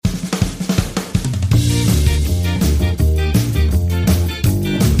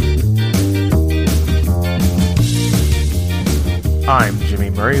I'm Jimmy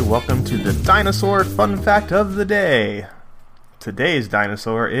Murray. Welcome to the Dinosaur Fun Fact of the Day. Today's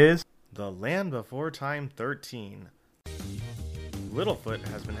dinosaur is the Land Before Time 13. Littlefoot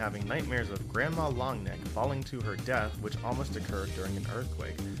has been having nightmares of Grandma Longneck falling to her death, which almost occurred during an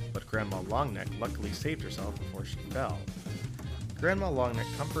earthquake, but Grandma Longneck luckily saved herself before she fell. Grandma Longneck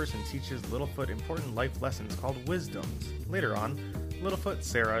comforts and teaches Littlefoot important life lessons called wisdoms. Later on, Littlefoot,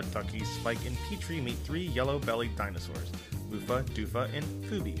 Sarah, Ducky, Spike, and Petrie meet three yellow-bellied dinosaurs, Lufa, Doofa, and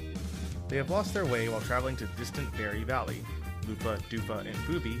Fooby. They have lost their way while traveling to distant Berry Valley. Lufa, Doofa, and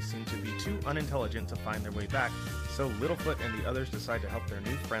Fooby seem to be too unintelligent to find their way back, so Littlefoot and the others decide to help their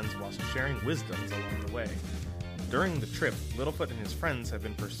new friends while sharing wisdoms along the way. During the trip, Littlefoot and his friends have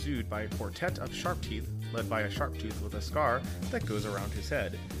been pursued by a quartet of Sharpteeth, led by a Sharptooth with a scar that goes around his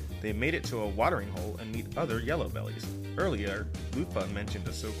head. They made it to a watering hole and meet other yellowbellies. Earlier, Lufa mentioned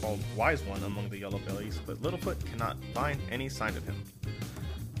a so-called wise one among the yellowbellies, but Littlefoot cannot find any sign of him.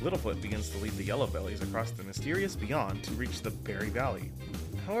 Littlefoot begins to lead the yellowbellies across the mysterious beyond to reach the Berry Valley.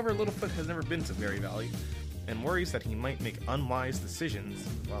 However, Littlefoot has never been to Berry Valley, and worries that he might make unwise decisions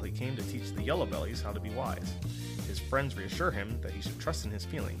while he came to teach the yellowbellies how to be wise. His friends reassure him that he should trust in his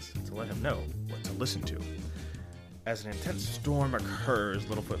feelings to let him know what to listen to. As an intense storm occurs,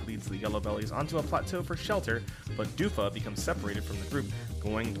 Littlefoot leads the yellowbellies onto a plateau for shelter, but Doofa becomes separated from the group,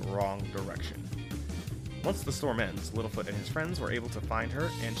 going the wrong direction. Once the storm ends, Littlefoot and his friends were able to find her,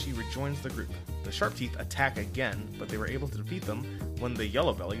 and she rejoins the group. The Sharpteeth attack again, but they were able to defeat them when the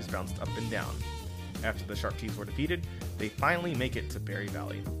yellowbellies bounced up and down. After the Sharpteeth were defeated, they finally make it to Berry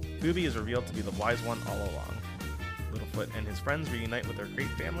Valley. Fooby is revealed to be the wise one all along. Littlefoot and his friends reunite with their great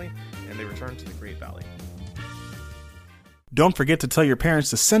family, and they return to the Great Valley. Don't forget to tell your parents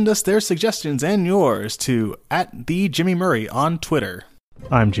to send us their suggestions and yours to @TheJimmyMurray on Twitter.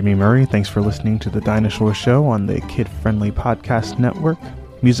 I'm Jimmy Murray. Thanks for listening to The Dinosaur Show on the Kid-Friendly Podcast Network.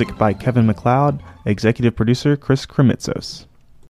 Music by Kevin MacLeod. Executive producer Chris Kremitzos.